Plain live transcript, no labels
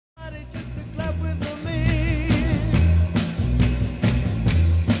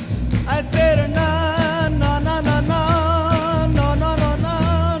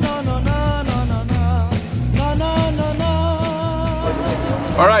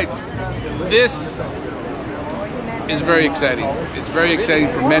All right, this is very exciting. It's very exciting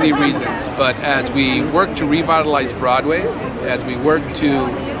for many reasons, but as we work to revitalize Broadway, as we work to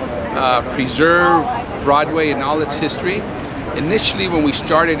preserve Broadway and all its history, initially when we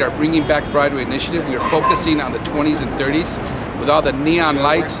started our Bringing Back Broadway initiative, we were focusing on the 20s and 30s with all the neon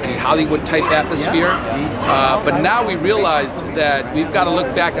lights, the Hollywood type atmosphere, but now we realized that we've got to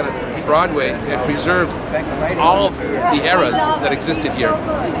look back at Broadway and preserve all of the eras that existed here.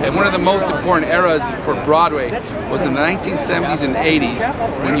 And one of the most important eras for Broadway was in the 1970s and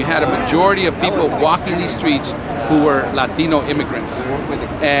 80s, when you had a majority of people walking these streets who were Latino immigrants.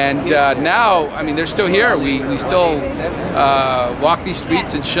 And now, I mean, they're still here. We still walk these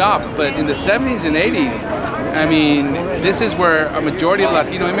streets and shop. But in the 70s and 80s, I mean, this is where a majority of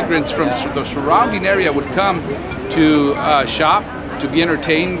Latino immigrants from the surrounding area would come to shop, to be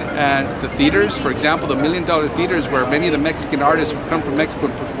entertained at the theaters. For example, the $1 Million theaters, where many of the Mexican artists would come from Mexico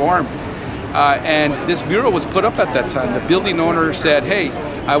and perform. And this mural was put up at that time. The building owner said, hey,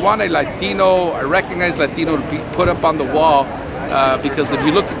 I want a Latino, a recognized Latino to be put up on the wall because if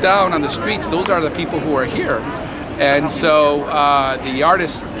you look down on the streets, those are the people who are here. And so the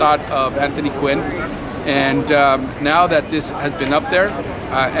artist thought of Anthony Quinn. And now that this has been up there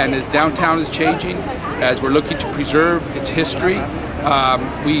and as downtown is changing, as we're looking to preserve its history,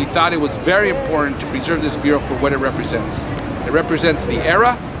 we thought it was very important to preserve this mural for what it represents. It represents the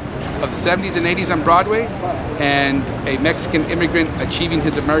era of the 70s and 80s on Broadway and a Mexican immigrant achieving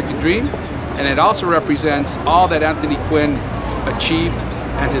his American dream, and it also represents all that Anthony Quinn achieved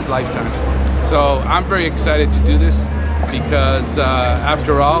in his lifetime. So I'm very excited to do this because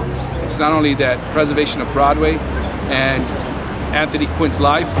after all, it's not only that preservation of Broadway and Anthony Quinn's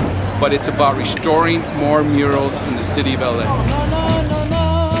life, but it's about restoring more murals in the city of LA.